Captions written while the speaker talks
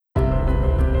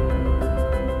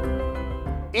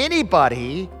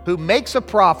anybody who makes a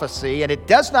prophecy and it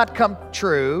does not come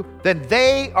true, then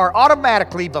they are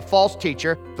automatically the false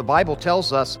teacher. The Bible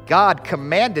tells us God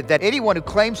commanded that anyone who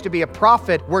claims to be a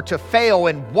prophet were to fail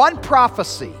in one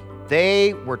prophecy.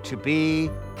 They were to be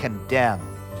condemned.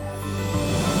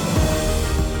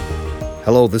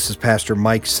 Hello, this is Pastor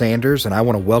Mike Sanders, and I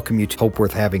want to welcome you to Hope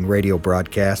Worth Having radio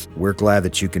broadcast. We're glad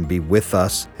that you can be with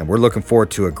us, and we're looking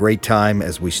forward to a great time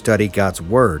as we study God's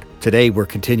Word. Today, we're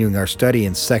continuing our study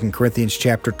in 2 Corinthians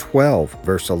chapter 12,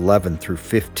 verse 11 through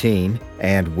 15,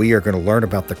 and we are going to learn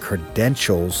about the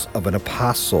credentials of an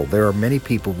apostle. There are many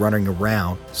people running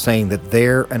around saying that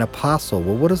they're an apostle.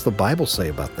 Well, what does the Bible say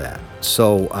about that?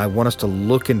 So I want us to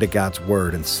look into God's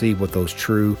Word and see what those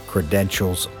true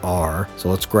credentials are. So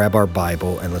let's grab our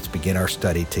Bible and let's begin our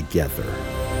study together.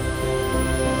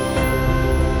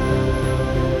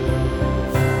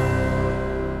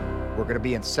 We're going to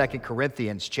be in 2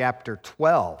 Corinthians chapter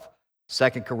 12. 2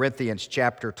 Corinthians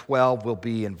chapter 12 will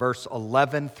be in verse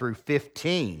 11 through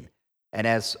 15. And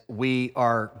as we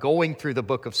are going through the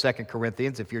book of 2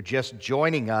 Corinthians, if you're just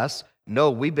joining us,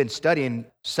 no, we've been studying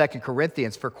 2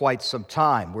 Corinthians for quite some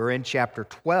time. We're in chapter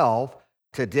 12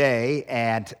 today,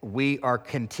 and we are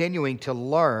continuing to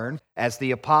learn as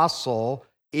the apostle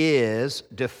is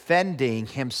defending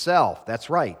himself. That's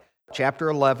right. Chapter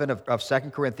 11 of 2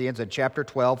 Corinthians and chapter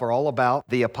 12 are all about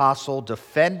the apostle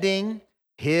defending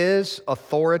his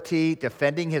authority,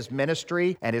 defending his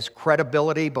ministry and his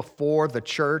credibility before the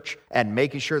church, and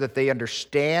making sure that they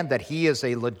understand that he is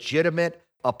a legitimate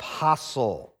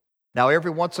apostle. Now,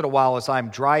 every once in a while, as I'm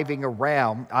driving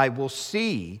around, I will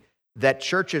see that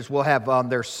churches will have on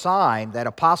their sign that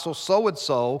apostle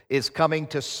so-and-so is coming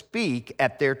to speak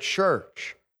at their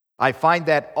church. I find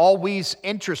that always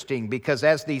interesting because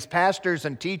as these pastors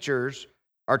and teachers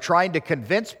are trying to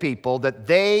convince people that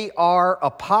they are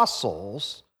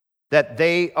apostles, that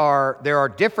there are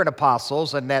different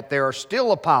apostles and that there are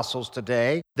still apostles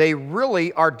today, they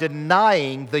really are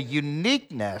denying the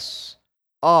uniqueness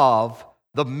of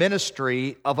the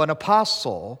ministry of an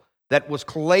apostle that was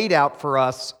laid out for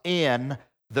us in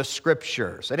the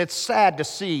Scriptures. And it's sad to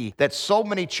see that so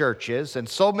many churches and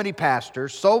so many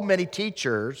pastors, so many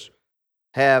teachers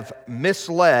have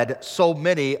misled so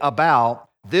many about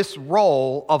this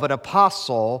role of an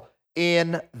apostle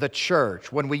in the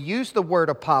church. When we use the word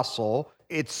apostle,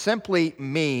 it simply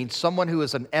means someone who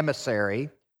is an emissary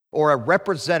or a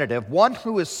representative, one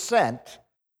who is sent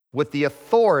with the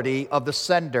authority of the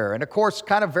sender. And of course,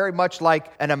 kind of very much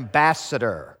like an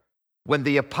ambassador. When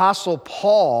the apostle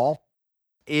Paul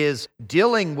is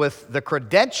dealing with the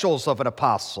credentials of an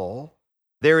apostle,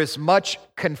 there is much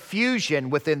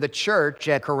confusion within the church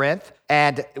at Corinth,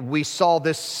 and we saw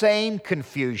this same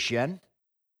confusion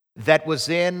that was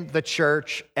in the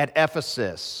church at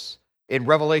Ephesus. In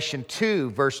Revelation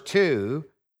 2, verse 2,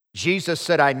 Jesus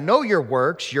said, "I know your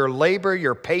works, your labor,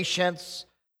 your patience,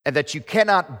 and that you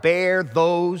cannot bear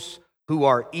those who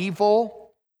are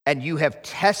evil, and you have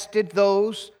tested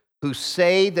those who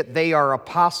say that they are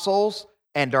apostles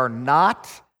and are not,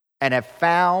 and have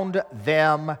found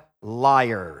them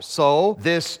liars." So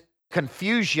this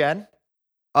confusion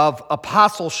of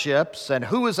apostleships and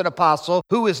who is an apostle,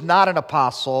 who is not an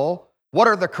apostle, what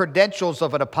are the credentials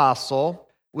of an apostle,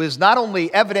 was not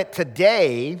only evident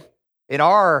today in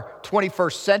our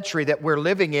 21st century that we're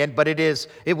living in, but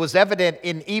it was evident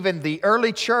in even the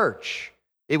early church.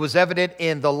 It was evident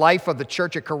in the life of the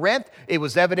church at Corinth. It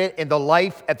was evident in the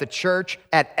life at the church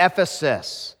at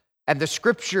Ephesus. And the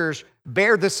Scriptures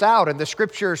bear this out, and the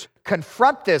Scriptures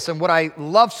confront this. And what I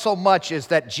love so much is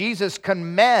that Jesus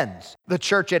commends the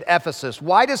church at Ephesus.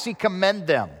 Why does he commend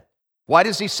them? Why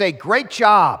does he say, "Great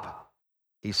job"?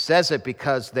 He says it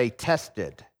because they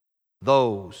tested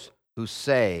those who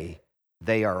say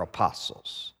they are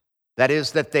apostles. That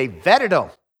is, that they vetted them,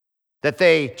 that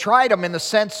they tried them in the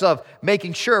sense of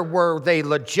making sure, were they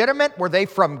legitimate? Were they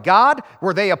from God?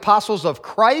 Were they apostles of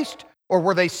Christ? Or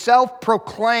were they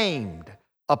self-proclaimed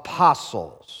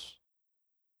apostles?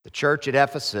 The church at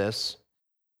Ephesus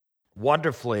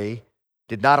wonderfully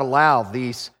did not allow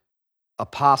these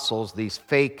apostles, these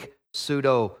fake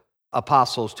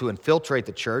pseudo-apostles, to infiltrate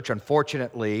the church.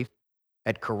 Unfortunately,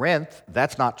 at Corinth,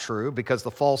 that's not true because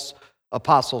the false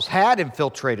apostles had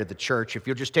infiltrated the church. If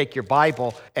you'll just take your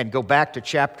Bible and go back to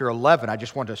chapter 11, I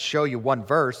just want to show you one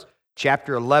verse.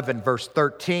 Chapter 11, verse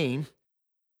 13.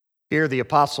 Here the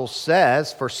apostle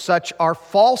says, "For such are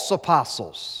false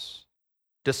apostles,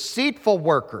 deceitful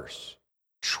workers,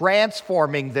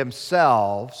 transforming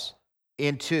themselves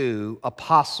into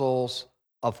apostles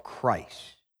of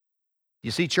Christ." You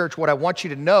see, church, what I want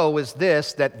you to know is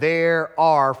this, that there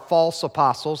are false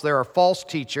apostles, there are false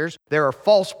teachers, there are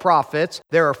false prophets,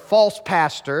 there are false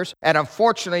pastors, and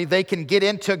unfortunately, they can get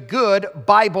into good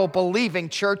Bible-believing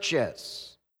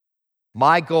churches.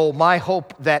 My goal, my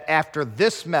hope that after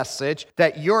this message,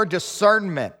 that your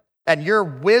discernment and your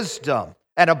wisdom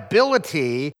and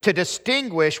ability to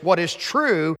distinguish what is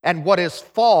true and what is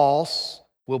false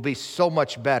will be so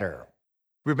much better.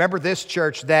 Remember this,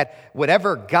 church, that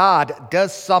whenever God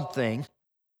does something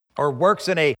or works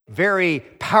in a very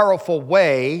powerful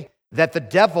way, that the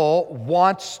devil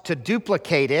wants to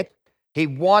duplicate it. He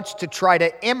wants to try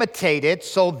to imitate it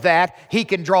so that he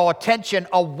can draw attention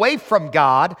away from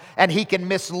God and he can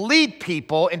mislead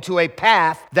people into a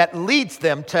path that leads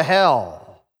them to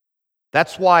hell.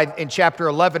 That's why in chapter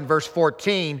 11, verse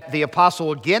 14, the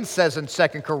apostle again says in 2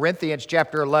 Corinthians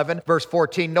chapter 11, verse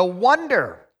 14, no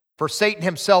wonder, for Satan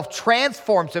himself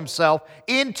transforms himself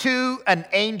into an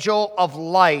angel of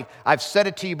light. I've said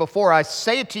it to you before. I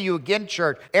say it to you again,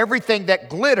 church. Everything that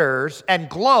glitters and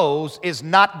glows is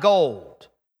not gold.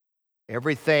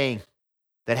 Everything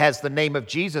that has the name of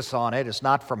Jesus on it is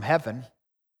not from heaven.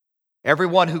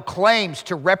 Everyone who claims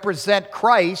to represent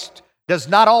Christ does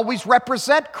not always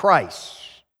represent Christ.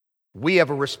 We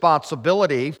have a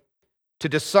responsibility to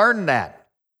discern that.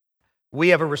 We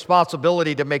have a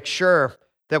responsibility to make sure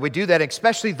that we do that,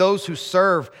 especially those who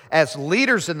serve as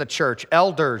leaders in the church,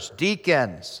 elders,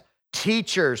 deacons,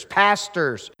 teachers,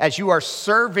 pastors. As you are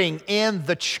serving in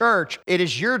the church, it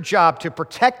is your job to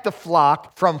protect the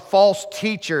flock from false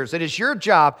teachers. It is your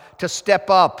job to step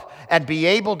up and be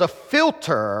able to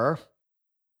filter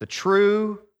the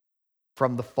true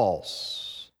from the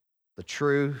false, the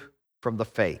true from the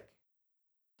fake.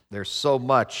 There's so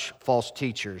much false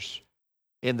teachers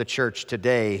in the church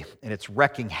today, and it's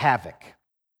wreaking havoc.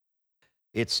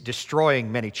 It's destroying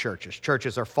many churches.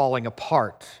 Churches are falling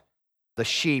apart. The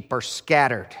sheep are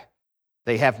scattered.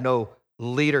 They have no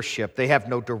leadership. They have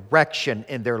no direction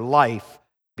in their life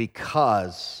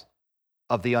because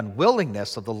of the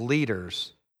unwillingness of the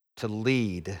leaders to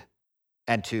lead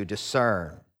and to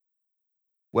discern.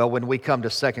 Well, when we come to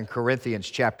 2 Corinthians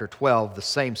chapter 12, the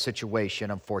same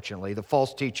situation, unfortunately. The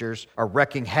false teachers are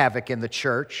wreaking havoc in the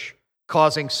church,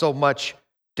 causing so much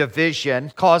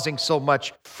division, causing so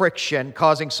much friction,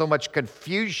 causing so much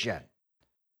confusion.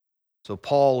 So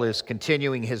Paul is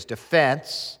continuing his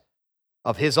defense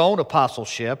of his own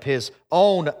apostleship, his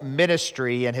own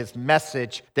ministry, and his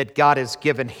message that God has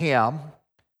given him.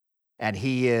 And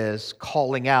he is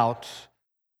calling out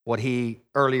what he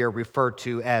earlier referred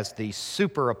to as the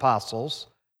super apostles,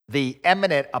 the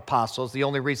eminent apostles. The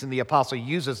only reason the apostle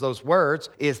uses those words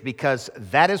is because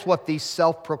that is what these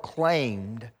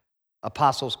self-proclaimed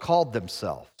apostles called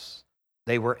themselves.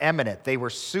 They were eminent, they were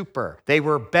super, they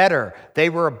were better, they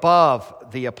were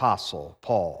above the apostle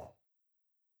Paul.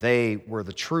 They were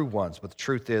the true ones, but the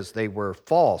truth is they were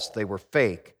false, they were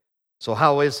fake. So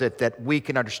how is it that we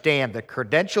can understand the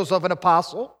credentials of an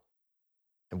apostle?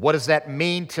 And what does that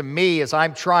mean to me as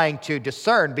I'm trying to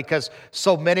discern? Because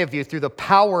so many of you, through the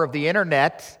power of the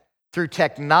internet, through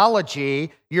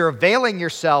technology, you're availing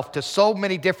yourself to so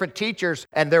many different teachers,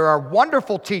 and there are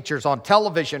wonderful teachers on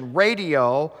television,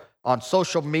 radio, on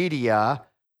social media,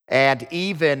 and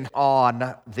even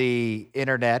on the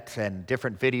internet and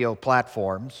different video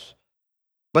platforms.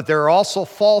 But there are also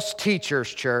false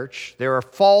teachers, church. There are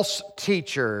false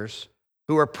teachers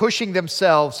who are pushing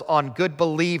themselves on good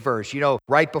believers. You know,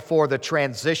 right before the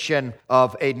transition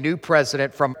of a new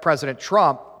president from President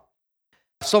Trump,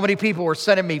 so many people were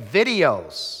sending me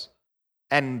videos,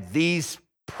 and these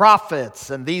prophets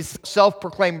and these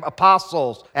self-proclaimed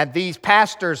apostles and these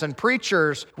pastors and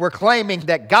preachers were claiming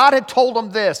that God had told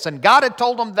them this and God had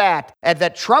told them that, and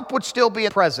that Trump would still be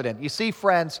a president. You see,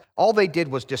 friends, all they did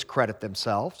was discredit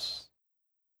themselves.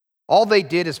 All they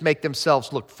did is make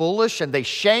themselves look foolish, and they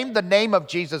shamed the name of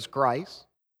Jesus Christ.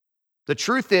 The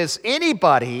truth is,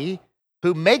 anybody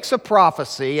who makes a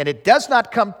prophecy and it does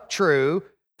not come true,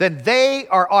 then they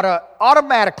are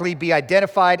automatically be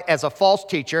identified as a false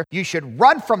teacher. You should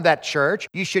run from that church.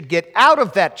 You should get out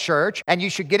of that church, and you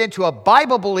should get into a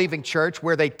Bible-believing church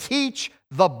where they teach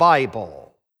the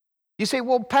Bible. You say,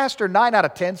 well, Pastor, 9 out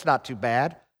of 10 is not too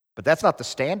bad, but that's not the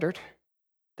standard.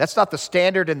 That's not the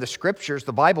standard in the Scriptures.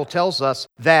 The Bible tells us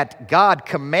that God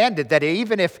commanded that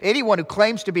even if anyone who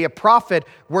claims to be a prophet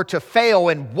were to fail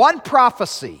in one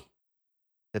prophecy,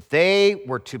 that they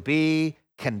were to be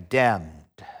condemned.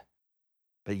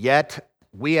 But yet,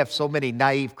 we have so many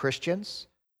naive Christians,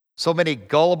 so many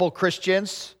gullible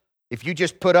Christians If you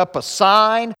just put up a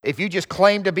sign, if you just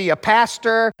claim to be a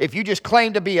pastor, if you just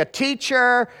claim to be a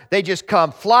teacher, they just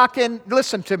come flocking.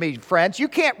 Listen to me, friends. You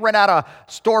can't rent out a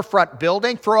storefront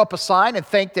building, throw up a sign, and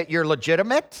think that you're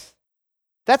legitimate.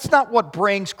 That's not what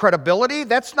brings credibility.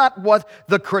 That's not what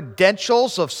the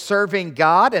credentials of serving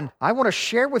God. And I want to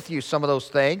share with you some of those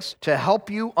things to help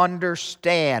you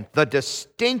understand the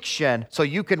distinction so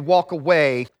you can walk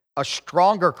away a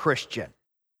stronger Christian.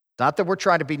 Not that we're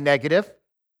trying to be negative.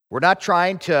 We're not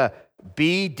trying to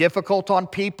be difficult on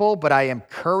people, but I am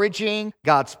encouraging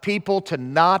God's people to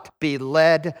not be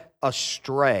led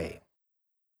astray.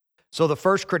 So the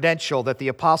first credential that the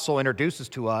apostle introduces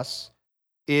to us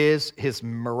is his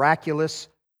miraculous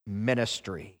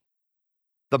ministry.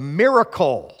 The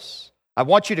miracles. I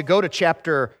want you to go to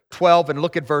chapter 12 and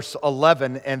look at verse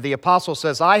 11, and the apostle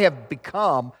says, I have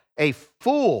become a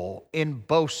fool in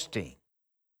boasting.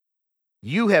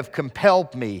 You have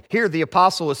compelled me. Here the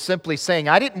apostle is simply saying,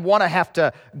 I didn't want to have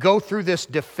to go through this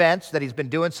defense that he's been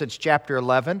doing since chapter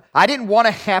 11. I didn't want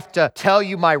to have to tell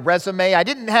you my resume. I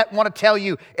didn't want to tell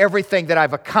you everything that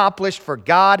I've accomplished for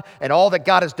God and all that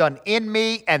God has done in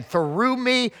me and through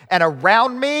me and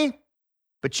around me.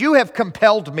 But you have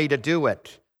compelled me to do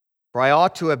it, for I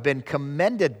ought to have been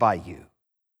commended by you.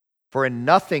 For in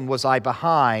nothing was I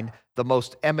behind the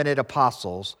most eminent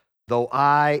apostles, though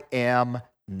I am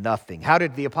nothing. How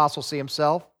did the apostle see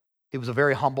himself? He was a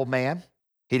very humble man.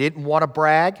 He didn't want to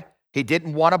brag. He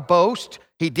didn't want to boast.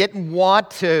 He didn't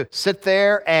want to sit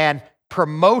there and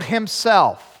promote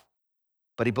himself.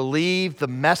 But he believed the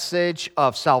message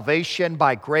of salvation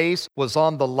by grace was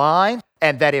on the line,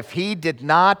 and that if he did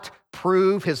not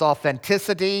prove his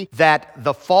authenticity, that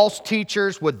the false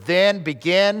teachers would then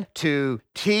begin to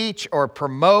teach or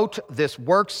promote this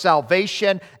work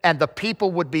salvation, and the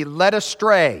people would be led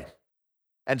astray.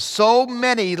 And so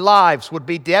many lives would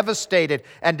be devastated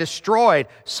and destroyed.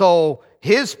 So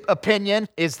his opinion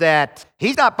is that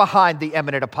he's not behind the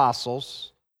eminent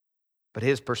apostles, but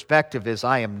his perspective is,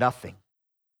 I am nothing.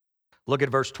 Look at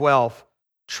verse 12.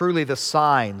 Truly the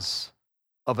signs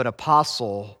of an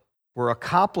apostle were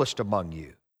accomplished among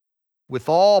you with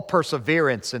all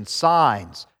perseverance and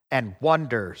signs and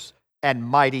wonders and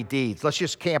mighty deeds. Let's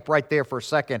just camp right there for a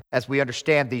second as we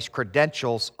understand these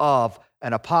credentials of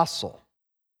an apostle.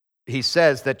 He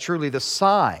says that truly the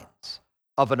signs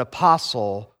of an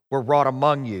apostle were wrought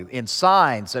among you in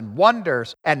signs and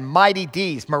wonders and mighty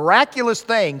deeds. Miraculous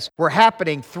things were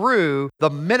happening through the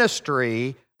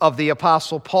ministry of the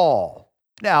apostle Paul.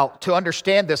 Now, to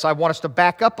understand this, I want us to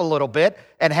back up a little bit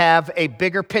and have a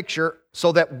bigger picture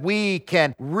so that we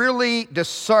can really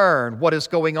discern what is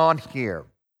going on here.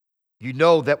 You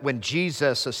know that when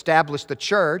Jesus established the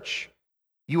church,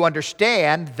 you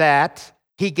understand that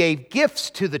He gave gifts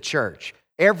to the church.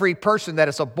 Every person that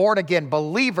is a born-again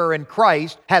believer in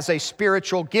Christ has a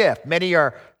spiritual gift. Many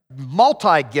are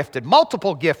multi-gifted,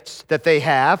 multiple gifts that they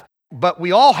have, but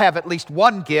we all have at least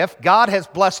one gift. God has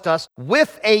blessed us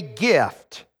with a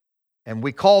gift, and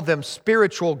we call them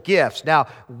spiritual gifts. Now,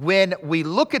 when we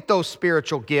look at those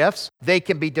spiritual gifts, they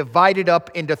can be divided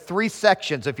up into three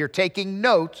sections. If you're taking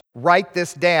notes, write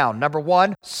this down. Number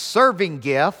one, serving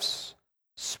gifts,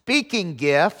 speaking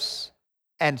gifts,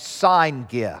 and sign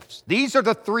gifts. These are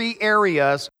the three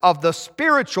areas of the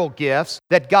spiritual gifts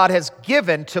that God has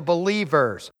given to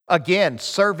believers. Again,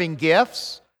 serving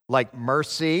gifts like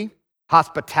mercy,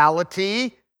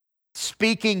 hospitality,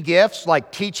 speaking gifts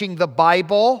like teaching the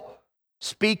Bible,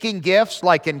 speaking gifts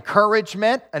like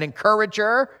encouragement, an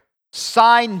encourager,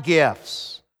 sign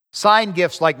gifts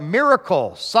like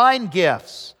miracles, sign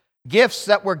gifts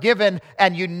that were given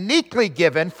and uniquely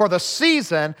given for the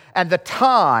season and the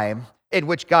time in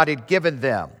which God had given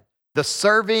them. The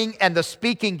serving and the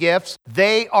speaking gifts,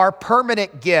 they are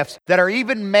permanent gifts that are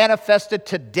even manifested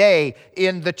today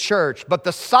in the church. But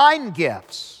the sign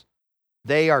gifts,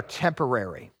 they are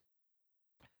temporary.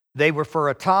 They were for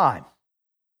a time.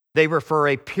 They were for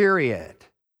a period.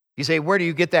 You say, where do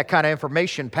you get that kind of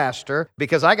information, Pastor?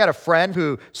 Because I got a friend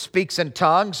who speaks in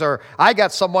tongues, or I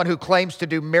got someone who claims to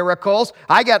do miracles.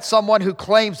 I got someone who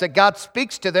claims that God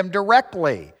speaks to them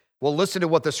directly. Well, listen to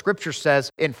what the scripture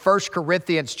says in 1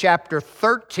 Corinthians chapter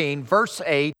 13, verse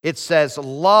 8. It says,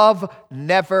 love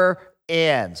never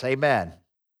ends. Amen.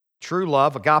 True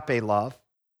love, agape love,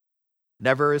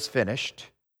 never is finished.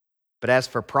 But as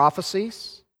for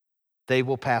prophecies, they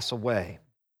will pass away.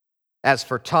 As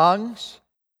for tongues,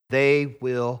 they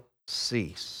will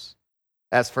cease.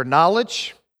 As for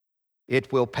knowledge,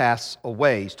 it will pass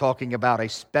away. He's talking about a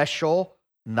special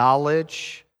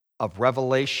knowledge of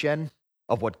revelation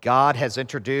of what God has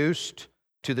introduced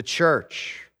to the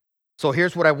church. So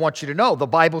here's what I want you to know. The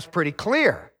Bible's pretty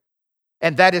clear.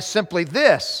 And that is simply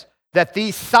this, that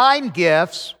these sign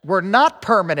gifts were not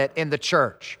permanent in the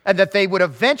church, and that they would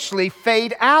eventually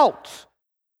fade out,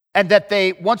 and that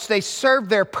once they served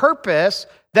their purpose,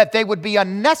 that they would be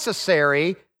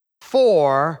unnecessary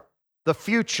for the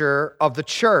future of the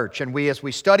church. And as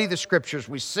we study the scriptures,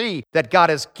 we see that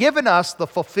God has given us the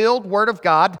fulfilled word of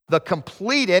God, the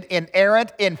completed,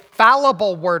 inerrant,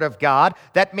 infallible word of God.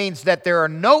 That means that there are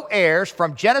no errors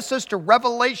from Genesis to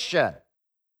Revelation.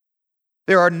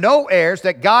 There are no errors,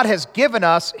 that God has given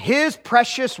us His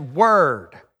precious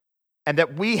word, and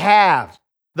that we have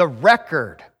the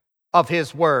record of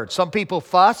His word. Some people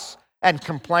fuss and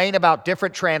complain about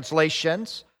different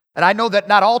translations. And I know that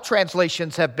not all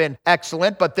translations have been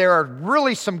excellent, but there are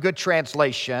really some good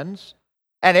translations.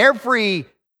 And every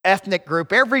ethnic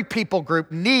group, every people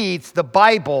group needs the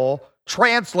Bible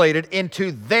translated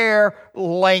into their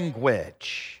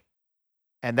language.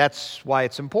 And that's why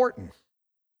it's important.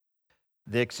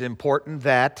 It's important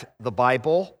that the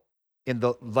Bible, in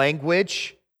the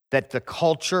language that the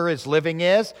culture is living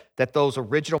is, that those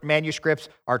original manuscripts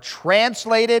are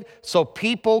translated so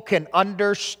people can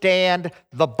understand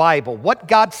the Bible, what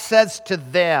God says to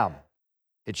them.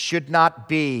 It should not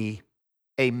be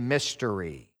a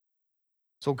mystery.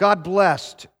 So God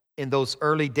blessed in those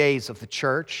early days of the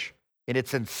church, in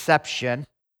its inception.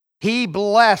 He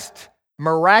blessed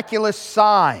miraculous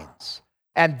signs,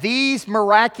 and these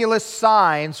miraculous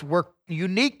signs were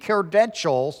unique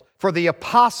credentials for the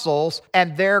apostles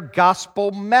and their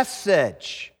gospel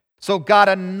message. So God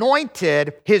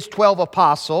anointed His 12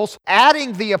 apostles,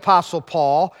 adding the apostle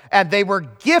Paul, and they were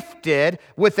gifted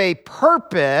with a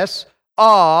purpose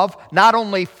of not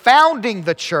only founding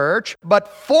the church, but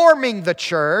forming the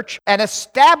church and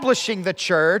establishing the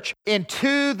church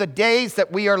into the days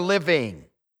that we are living.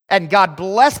 And God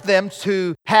blessed them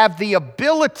to have the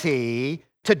ability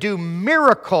to do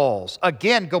miracles.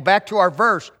 Again, go back to our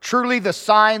verse. Truly the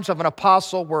signs of an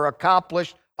apostle were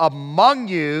accomplished among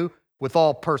you with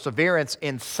all perseverance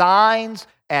in signs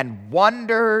and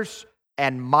wonders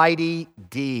and mighty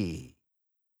deeds.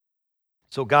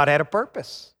 So God had a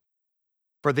purpose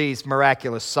for these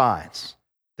miraculous signs.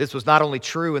 This was not only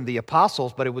true in the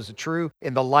apostles, but it was true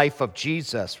in the life of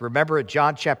Jesus. Remember in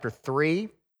John chapter 3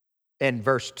 and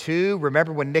verse 2,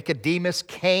 remember when Nicodemus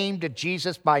came to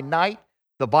Jesus by night?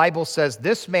 The Bible says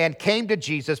this man came to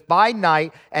Jesus by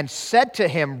night and said to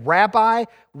him, Rabbi,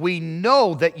 we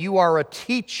know that you are a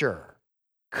teacher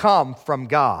come from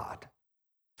God,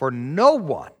 for no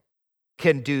one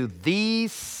can do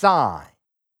these signs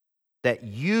that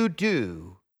you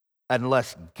do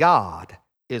unless God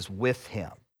is with him.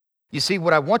 You see,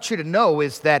 what I want you to know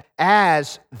is that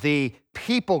as the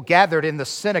people gathered in the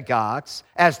synagogues,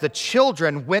 as the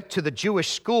children went to the Jewish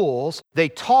schools, they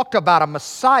talked about a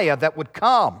Messiah that would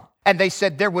come. And they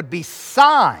said there would be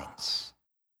signs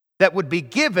that would be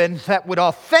given that would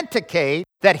authenticate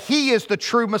that He is the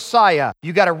true Messiah.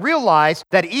 You got to realize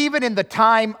that even in the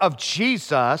time of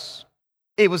Jesus,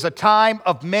 it was a time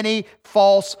of many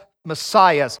false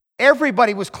messiahs.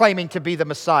 Everybody was claiming to be the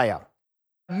Messiah.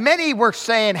 Many were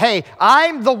saying, hey,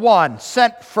 I'm the one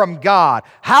sent from God.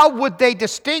 How would they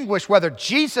distinguish whether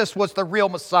Jesus was the real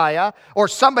Messiah or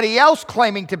somebody else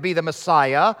claiming to be the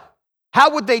Messiah?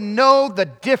 How would they know the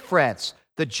difference?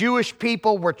 The Jewish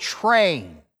people were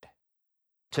trained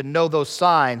to know those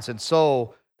signs. And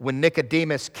so when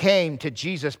Nicodemus came to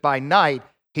Jesus by night,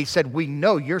 he said, we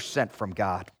know you're sent from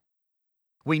God.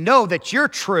 We know that you're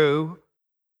true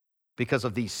because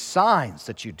of these signs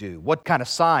that you do. What kind of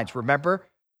signs? Remember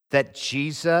that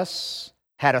Jesus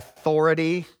had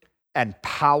authority and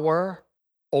power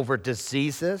over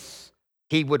diseases.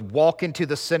 He would walk into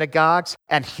the synagogues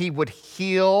and he would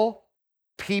heal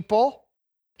people.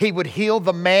 He would heal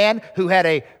the man who had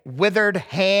a withered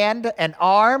hand and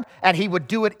arm, and he would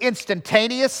do it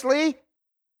instantaneously,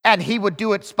 and he would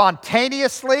do it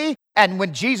spontaneously. And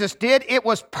when Jesus did, it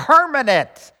was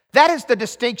permanent. That is the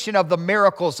distinction of the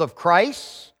miracles of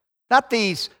Christ. Not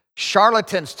these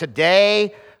charlatans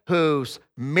today whose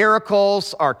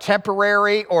miracles are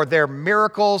temporary, or their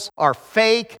miracles are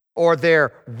fake, or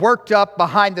they're worked up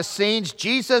behind the scenes.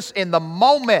 Jesus, in the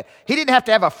moment, He didn't have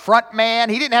to have a front man.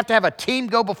 He didn't have to have a team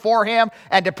go before Him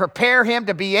and to prepare Him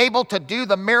to be able to do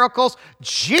the miracles.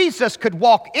 Jesus could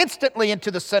walk instantly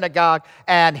into the synagogue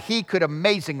and He could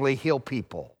amazingly heal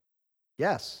people.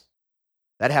 Yes,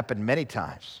 that happened many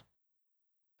times.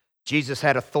 Jesus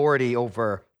had authority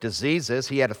over diseases.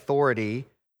 He had authority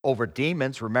over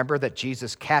demons. Remember that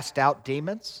Jesus cast out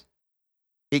demons?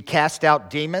 He cast out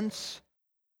demons.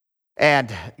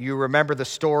 And you remember the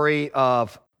story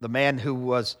of the man who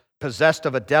was possessed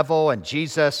of a devil, and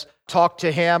Jesus talked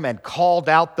to him and called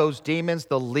out those demons,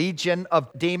 the legion of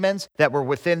demons that were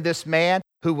within this man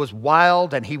who was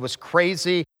wild and he was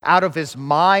crazy, out of his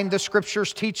mind, the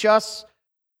scriptures teach us.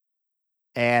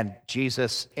 And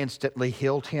Jesus instantly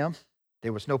healed him.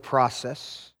 There was no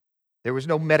process. There was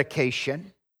no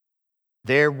medication.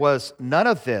 There was none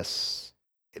of this.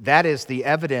 That is the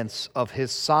evidence of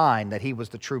his sign that he was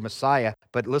the true Messiah.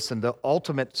 But listen, the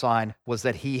ultimate sign was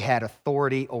that he had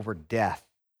authority over death.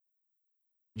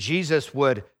 Jesus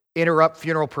would interrupt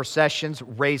funeral processions,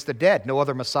 raise the dead. No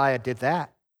other Messiah did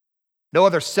that. No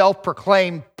other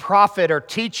self-proclaimed prophet or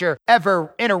teacher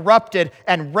ever interrupted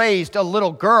and raised a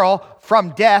little girl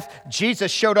from death.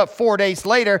 Jesus showed up 4 days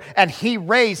later and he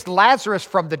raised Lazarus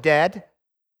from the dead.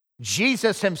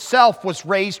 Jesus himself was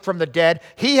raised from the dead.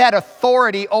 He had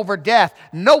authority over death.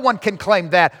 No one can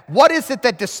claim that. What is it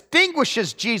that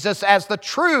distinguishes Jesus as the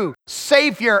true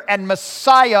Savior and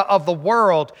Messiah of the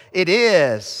world? It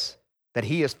is that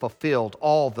he has fulfilled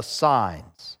all the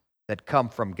signs that come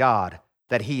from God,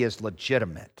 that he is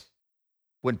legitimate.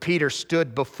 When Peter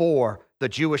stood before the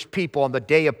Jewish people on the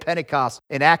day of Pentecost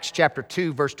in Acts chapter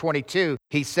 2, verse 22,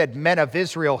 he said, "Men of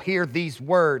Israel, hear these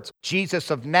words.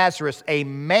 Jesus of Nazareth, a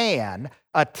man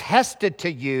attested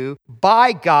to you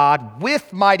by God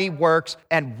with mighty works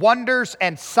and wonders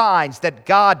and signs that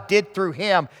God did through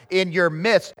him in your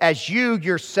midst, as you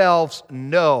yourselves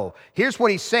know." Here's what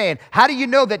he's saying. How do you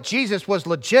know that Jesus was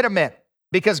legitimate?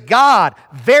 Because God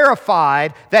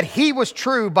verified that he was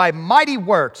true by mighty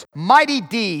works, mighty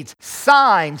deeds,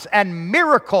 signs, and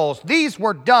miracles. These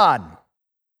were done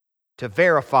to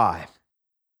verify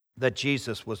that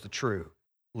Jesus was the true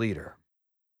leader.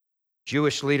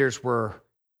 Jewish leaders were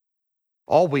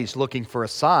always looking for a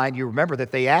sign. You remember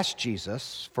that they asked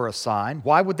Jesus for a sign.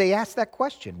 Why would they ask that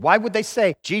question? Why would they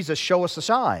say, "Jesus, show us a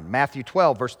sign"? Matthew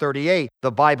 12, verse 38,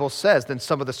 the Bible says, "Then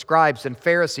some of the scribes and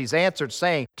Pharisees answered,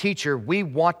 saying, 'Teacher, we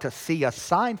want to see a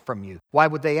sign from you.'" Why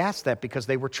would they ask that? Because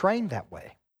they were trained that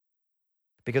way.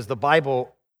 Because the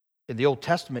Bible in the Old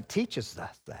Testament teaches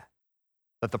us that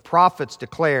the prophets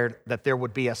declared that there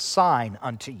would be a sign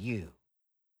unto you,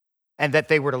 and that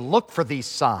they were to look for these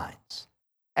signs.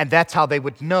 And that's how they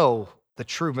would know the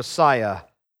true Messiah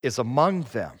is among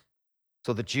them.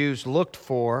 So the Jews looked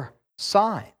for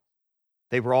signs.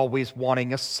 They were always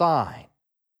wanting a sign.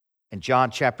 In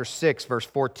John chapter 6, verse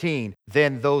 14,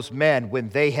 "Then those men, when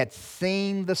they had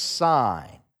seen the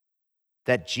sign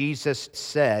that Jesus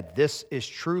said, 'This is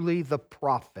truly the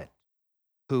prophet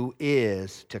who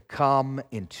is to come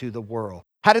into the world.'"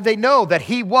 How did they know that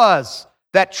he was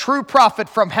that true prophet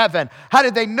from heaven? How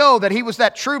did they know that he was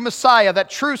that true Messiah, that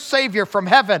true Savior from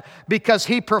heaven? Because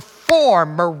he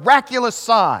performed miraculous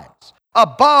signs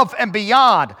above and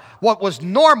beyond what was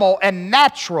normal and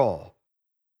natural,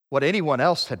 what anyone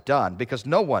else had done, because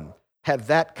no one had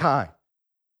that kind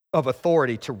of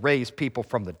authority to raise people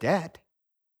from the dead,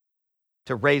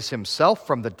 to raise himself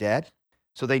from the dead.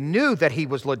 So they knew that he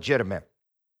was legitimate.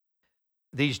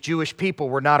 These Jewish people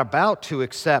were not about to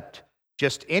accept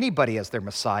just anybody as their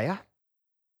Messiah.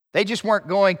 They just weren't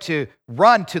going to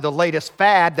run to the latest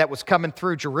fad that was coming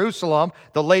through Jerusalem,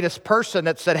 the latest person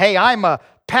that said, "Hey, I'm a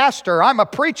pastor, I'm a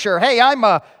preacher, hey, I'm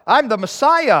the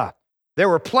Messiah." There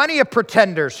were plenty of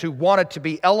pretenders who wanted to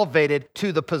be elevated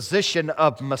to the position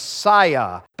of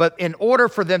Messiah. But in order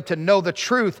for them to know the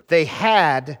truth, they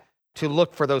had to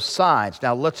look for those signs.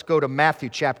 Now let's go to Matthew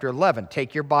chapter 11.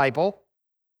 Take your Bible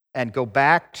and go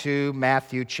back to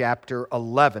Matthew chapter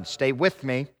 11. Stay with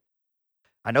me.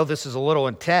 I know this is a little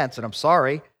intense, and I'm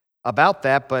sorry about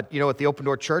that, but at the Open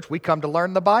Door Church, we come to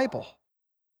learn the Bible.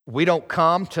 We don't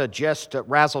come to just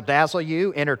razzle-dazzle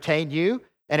you, entertain you.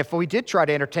 And if we did try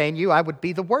to entertain you, I would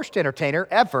be the worst entertainer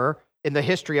ever in the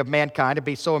history of mankind. It'd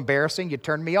be so embarrassing, you'd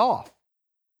turn me off.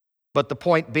 But the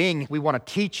point being, we want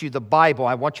to teach you the Bible.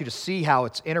 I want you to see how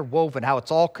it's interwoven, how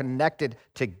it's all connected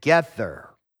together.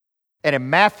 And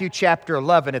in Matthew chapter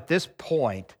 11, at this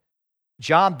point,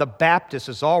 John the Baptist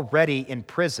is already in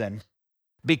prison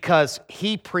because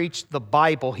he preached the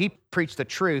Bible, he preached the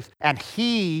truth, and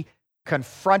he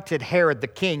confronted Herod the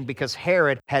king because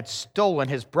Herod had stolen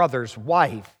his brother's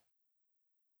wife.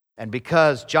 And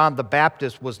because John the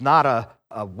Baptist was not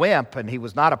a wimp, and he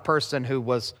was not a person who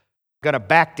was going to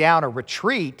back down or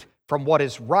retreat from what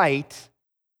is right,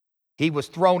 he was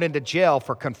thrown into jail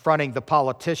for confronting the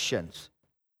politicians.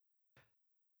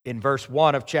 In verse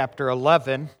 1 of chapter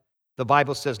 11, the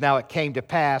Bible says, "Now it came to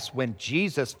pass when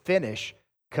Jesus finished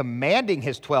commanding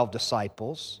his 12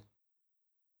 disciples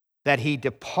that he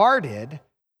departed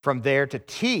from there to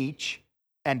teach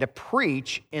and to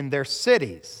preach in their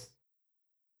cities.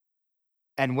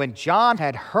 And when John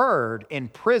had heard in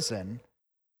prison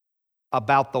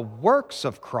about the works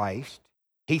of Christ,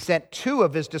 he sent 2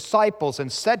 of his disciples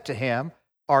and said to him,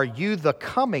 "Are you the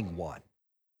coming one,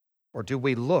 or do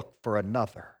we look for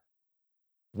another?"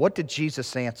 What did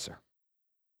Jesus answer?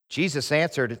 Jesus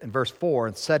answered in verse 4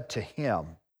 and said to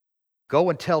him,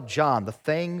 "Go and tell John the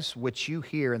things which you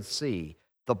hear and see.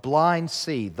 The blind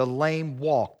see, the lame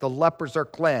walk, the lepers are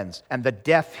cleansed, and the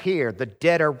deaf hear, the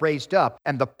dead are raised up,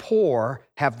 and the poor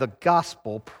have the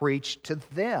gospel preached to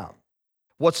them."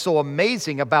 What's so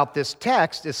amazing about this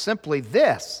text is simply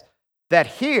this, that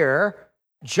here,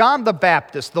 John the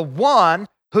Baptist, the one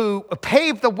who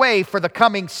paved the way for the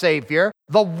coming Savior,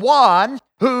 the one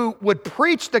who would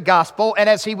preach the gospel, and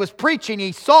as he was preaching,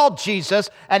 he saw Jesus,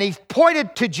 and he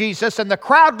pointed to Jesus, and the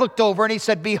crowd looked over, and he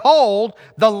said, "Behold,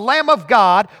 the Lamb of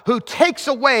God who takes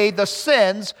away the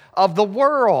sins of the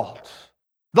world."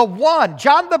 The one,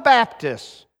 John the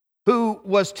Baptist, who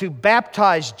was to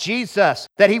baptize Jesus,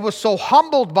 that he was so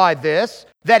humbled by this,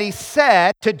 that he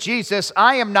said to Jesus,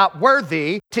 "I am not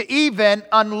worthy to even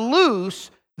unloose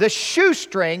the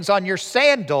shoestrings on your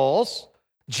sandals."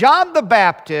 John the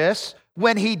Baptist,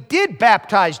 when he did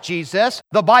baptize Jesus,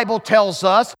 the Bible tells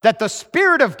us that the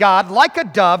Spirit of God, like a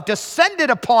dove, descended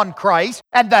upon Christ,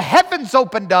 and the heavens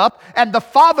opened up, and the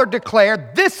Father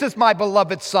declared, "This is my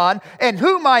beloved Son, in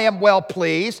whom I am well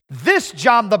pleased." This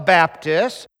John the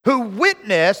Baptist, who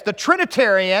witnessed the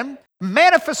Trinitarian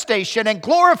manifestation and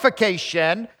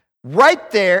glorification right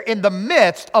there in the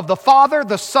midst of the Father,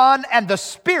 the Son, and the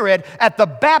Spirit at the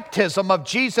baptism of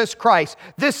Jesus Christ.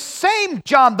 This same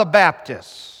John the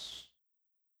Baptist,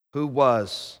 who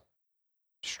was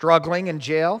struggling in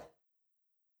jail,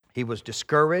 he was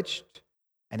discouraged,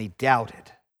 and he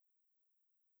doubted,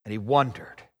 and he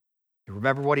wondered. You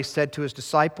remember what he said to his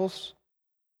disciples?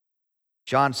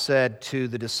 John said to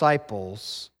the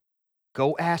disciples,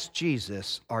 "Go ask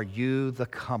Jesus, are you the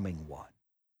coming one?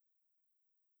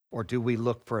 Or do we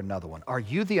look for another one? Are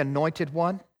you the anointed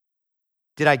one?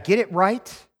 Did I get it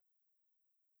right?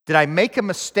 Did I make a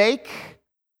mistake?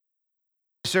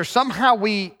 Is there somehow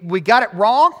we got it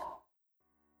wrong?"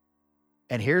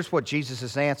 And here's what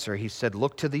Jesus' answer. He said,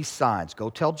 "Look to these signs. Go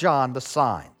tell John the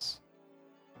signs."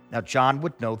 Now, John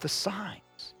would know the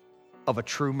signs of a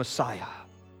true Messiah.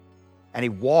 And he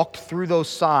walked through those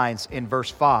signs in verse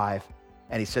 5,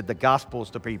 and he said the gospel is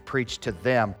to be preached to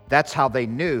them. That's how they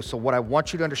knew. So what I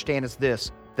want you to understand is this,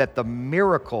 that the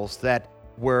miracles that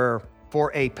were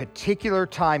for a particular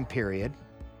time period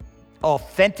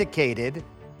authenticated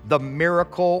the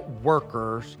miracle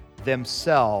workers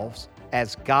themselves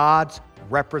as God's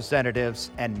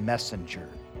representatives and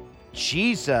messengers.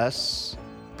 Jesus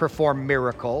performed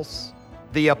miracles.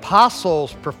 The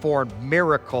apostles performed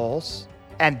miracles.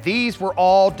 And these were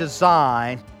all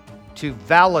designed to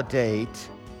validate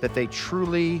that they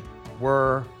truly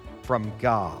were from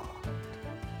God.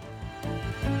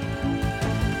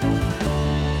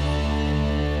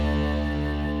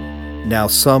 Now,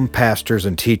 some pastors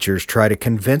and teachers try to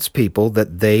convince people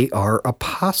that they are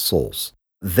apostles.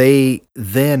 They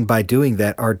then, by doing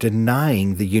that, are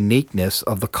denying the uniqueness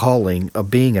of the calling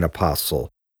of being an apostle.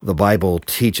 The Bible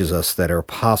teaches us that our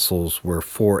apostles were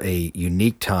for a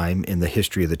unique time in the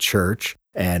history of the church,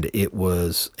 and it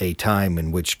was a time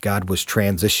in which God was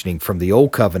transitioning from the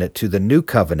old covenant to the new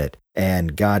covenant,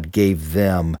 and God gave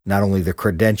them not only the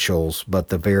credentials, but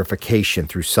the verification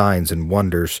through signs and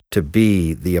wonders to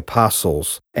be the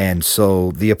apostles. And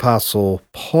so the apostle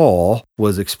Paul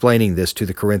was explaining this to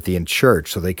the Corinthian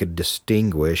church so they could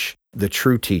distinguish the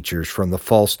true teachers from the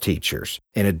false teachers.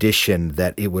 In addition,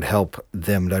 that it would help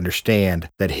them to understand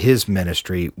that his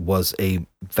ministry was a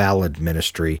valid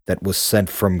ministry that was sent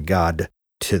from God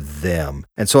to them.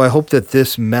 And so I hope that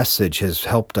this message has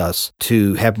helped us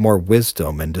to have more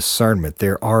wisdom and discernment.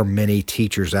 There are many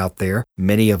teachers out there.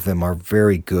 Many of them are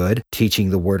very good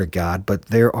teaching the Word of God, but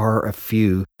there are a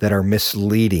few that are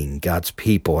misleading God's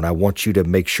people. And I want you to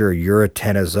make sure your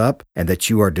antenna's up and that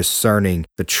you are discerning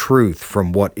the truth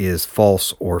from what is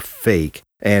false or fake.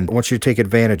 And I want you to take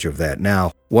advantage of that.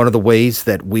 Now, one of the ways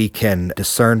that we can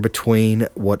discern between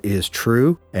what is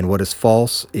true and what is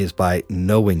false is by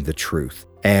knowing the truth.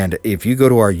 And if you go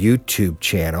to our YouTube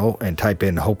channel and type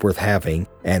in Hope Worth Having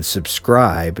and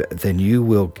subscribe, then you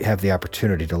will have the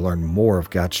opportunity to learn more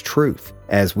of God's truth.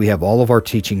 As we have all of our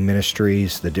teaching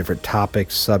ministries, the different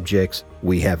topics, subjects,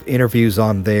 We have interviews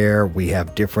on there. We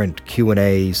have different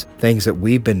Q&As, things that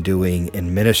we've been doing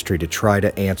in ministry to try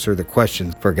to answer the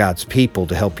questions for God's people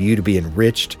to help you to be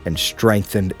enriched and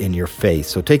strengthened in your faith.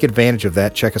 So take advantage of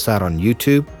that. Check us out on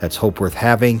YouTube. That's Hope Worth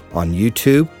Having on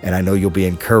YouTube, and I know you'll be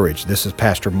encouraged. This is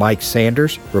Pastor Mike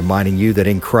Sanders reminding you that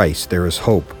in Christ there is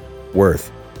hope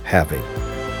worth having.